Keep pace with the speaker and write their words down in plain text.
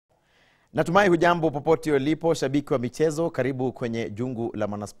Natumai hujambo popote ulipo shabiki wa michezo. Karibu kwenye Jungu La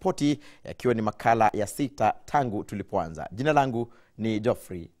Mwanaspoti, yakiwa ni makala ya 6 tangu tulipoanza. Jina langu ni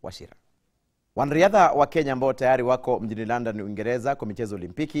Geoffrey Washira. Wanariadha wa Kenya ambao tayari wako mjini London, Uingereza kwa michezo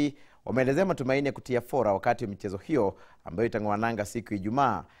Olimpiki wameelezea matumaini ya kutia fora wakati wa michezo hiyo ambayo itang'oananga siku ya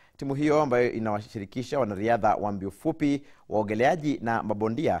Ijumaa. Timu hiyo ambayo inawashirikisha wanariadha wa mbio fupi, waogeleaji na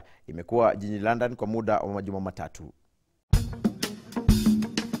mabondia imekuwa jijini London kwa muda wa majuma matatu.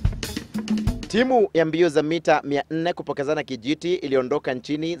 Timu ya mbio za mita 400 kupokezana kijiti iliondoka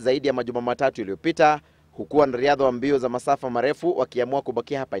nchini zaidi ya majuma matatu iliyopita, huku wanariadha wa mbio za masafa marefu wakiamua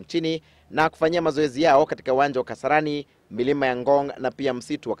kubakia hapa nchini na kufanyia mazoezi yao katika uwanja wa Kasarani, milima ya Ngong na pia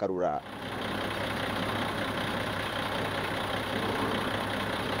msitu wa Karura.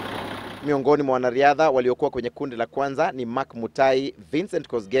 Miongoni mwa wanariadha waliokuwa kwenye kundi la kwanza ni Mark Mutai, Vincent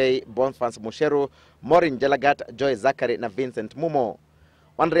Kosgei, Bonfans Musheru, Maureen Jelagat, Joy Zachary na Vincent Mumo.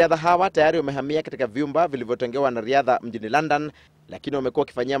 Wanariadha hawa tayari wamehamia katika vyumba vilivyotengewa wanariadha mjini London, lakini wamekuwa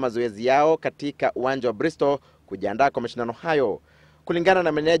wakifanyia mazoezi yao katika uwanja wa Bristol kujiandaa kwa mashindano hayo. Kulingana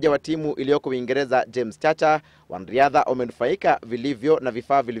na meneja wa timu iliyoko Uingereza James Chacha, wanariadha wamenufaika vilivyo na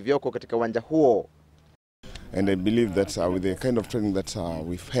vifaa vilivyoko katika uwanja huo. And I believe that with the kind of training that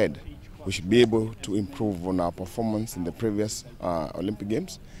we've had, we should be able to improve on our performance in the previous Olympic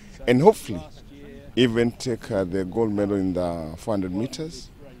Games, and hopefully even take the gold medal in the 400 meters,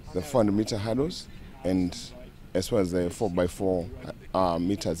 the 400 meter hurdles, and as well as the 4x4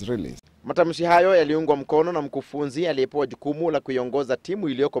 meters relays. Matamshi hayo yaliungwa mkono na mkufunzi aliyepewa jukumu la kuiongoza timu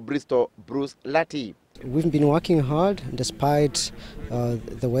iliyoko Bristol, Bruce Lati. We've been working hard despite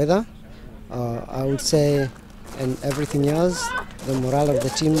the weather. I would say, and everything else, the morale of the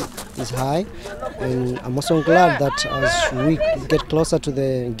team is high, and I'm also glad that as we get closer to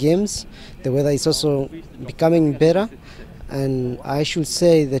the games, the weather is also becoming better, and I should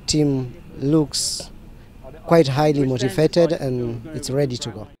say the team looks quite highly motivated and it's ready to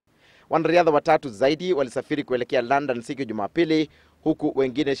go. Wanariadha watatu zaidi walisafiri kuelekea London siku ya Jumapili, huku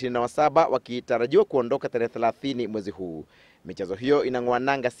wengine 27 wakitarajiwa kuondoka tarehe 30 mwezi huu. Michezo hiyo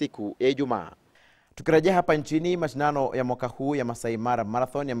inang'oananga siku ya Ijumaa. Tukirejea hapa nchini, mashindano ya mwaka huu ya Masai Mara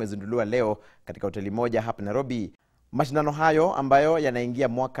Marathon yamezinduliwa leo katika hoteli moja hapa Nairobi. Mashindano hayo ambayo yanaingia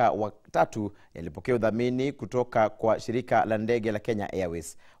mwaka wa 3 yalipokea udhamini kutoka kwa shirika la ndege la Kenya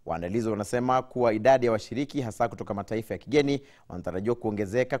Airways. Waandalizi wanasema kuwa idadi ya washiriki hasa kutoka mataifa ya kigeni wanatarajiwa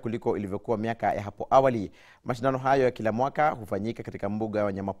kuongezeka kuliko ilivyokuwa miaka ya hapo awali. Mashindano hayo ya kila mwaka hufanyika katika mbuga ya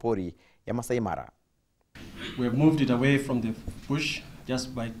wanyamapori ya Masai Mara. We have moved it away from the bush just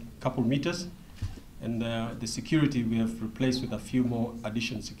by a couple meters, and the security we have replaced with a few more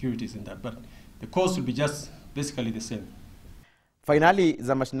additional securities in that, but the course will be just basically the same. Finali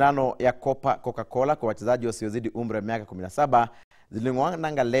za mashindano ya Coca-Cola kwa wachezaji wasiozidi umri wa miaka 17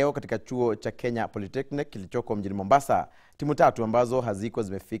 ziling'oananga leo katika chuo cha Kenya Polytechnic kilichoko mjini Mombasa. Timu 3 ambazo haziko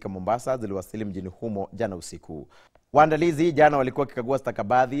zimefika Mombasa ziliwasili mjini humo jana usiku. Waandalizi jana walikuwa wakikagua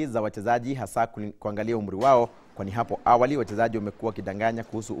stakabadhi za wachezaji hasa kuangalia umri wao, kwani hapo awali wachezaji wamekuwa wakidanganya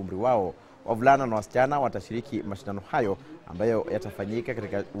kuhusu umri wao. Wavulana na wasichana watashiriki mashindano hayo ambayo yatafanyika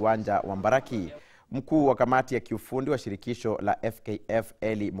katika uwanja wa Mbaraki. Mkuu wa kamati ya kiufundi wa shirikisho la FKF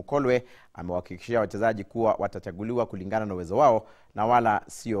Eli Mukolwe amewahakikishia wachezaji kuwa watachaguliwa kulingana na uwezo wao na wala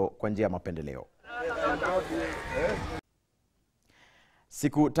sio kwa njia ya mapendeleo.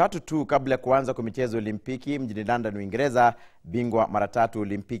 Siku 3 tu kabla ya kuanza kwa michezo Olimpiki mjini London, Uingereza, bingwa mara 3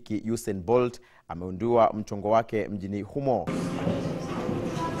 Olimpiki Usain Bolt ameundua mchongo wake mjini humo.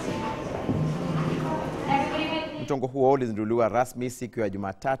 Mchongo huo ulizinduliwa rasmi siku ya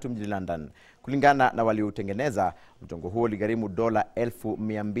Jumatatu mjini London. Kulingana na waliotengeneza, mchongo huo uligharimu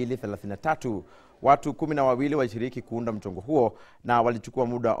 $1233. Watu 12 walishiriki kuunda mchongo huo na walichukua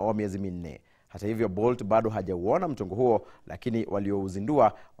muda wa miezi 4. Hata hivyo, Bolt bado hajauona mchongo huo, lakini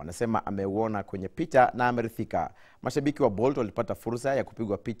waliouzindua wanasema ameuona kwenye picha na amerithika. Mashabiki wa Bolt walipata fursa ya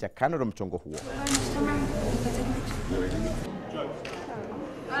kupigwa picha kando na mchongo huo.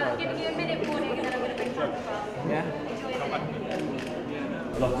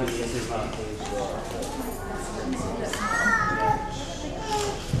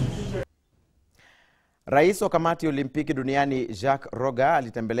 Rais wa kamati ya Olimpiki duniani Jacques Roger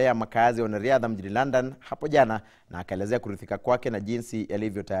alitembelea makazi ya wanariadha mjini London hapo jana na akaelezea kuridhika kwake na jinsi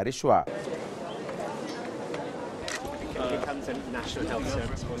yalivyotayarishwa.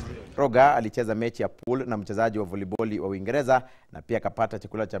 Roger alicheza mechi ya pool na mchezaji wa volleyball wa Uingereza na pia akapata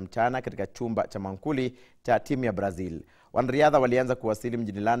chakula cha mchana katika chumba cha mankuli cha timu ya Brazil. Wanariadha walianza kuwasili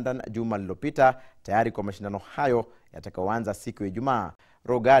mjini London juma lililopita tayari kwa mashindano hayo yatakayoanza siku ya Ijumaa.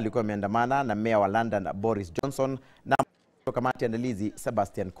 Roger alikuwa ameandamana na meya wa London Boris Johnson na kamati andalizi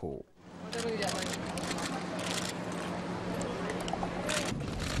Sebastian Coe.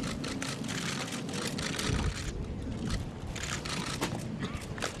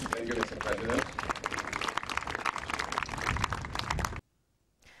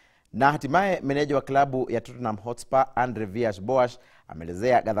 Na hatimaye meneja wa klabu ya Tottenham Hotspur Andre Villas-Boas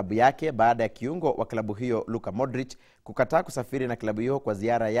ameelezea ghadhabu yake baada ya kiungo wa klabu hiyo Luka Modric kukataa kusafiri na klabu hiyo kwa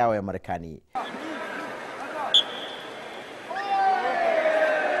ziara yao ya Marekani.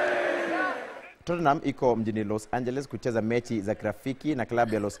 Tottenham iko mjini Los Angeles kucheza mechi za kirafiki na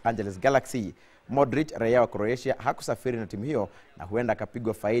klabu ya Los Angeles Galaxy. Modric, raia wa Croatia, hakusafiri na timu hiyo na huenda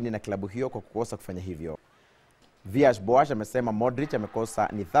akapigwa faini na klabu hiyo kwa kukosa kufanya hivyo. Villas-Boas amesema Modric amekosa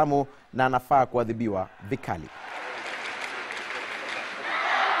nidhamu na anafaa kuadhibiwa vikali.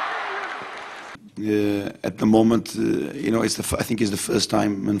 At the moment, you know, I think it's the first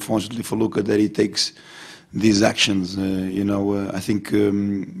time, unfortunately for Luka, that he takes these actions. I think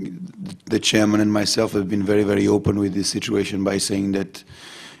the chairman and myself have been very, very open with this situation by saying that,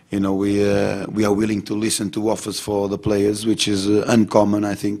 you know, we are willing to listen to offers for the players, which is uncommon,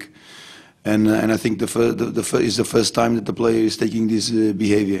 I think. And I think it's the first time that the player is taking this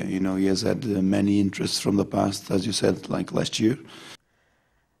behavior. You know, he has had many interests from the past, as you said, like last year.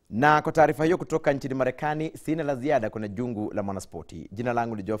 Na kwa taarifa hiyo kutoka nchini Marekani, sina la ziada kwenye Jungu la Mwanaspoti. Jina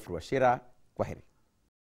langu ni Geoffrey Washira. Kwaheri.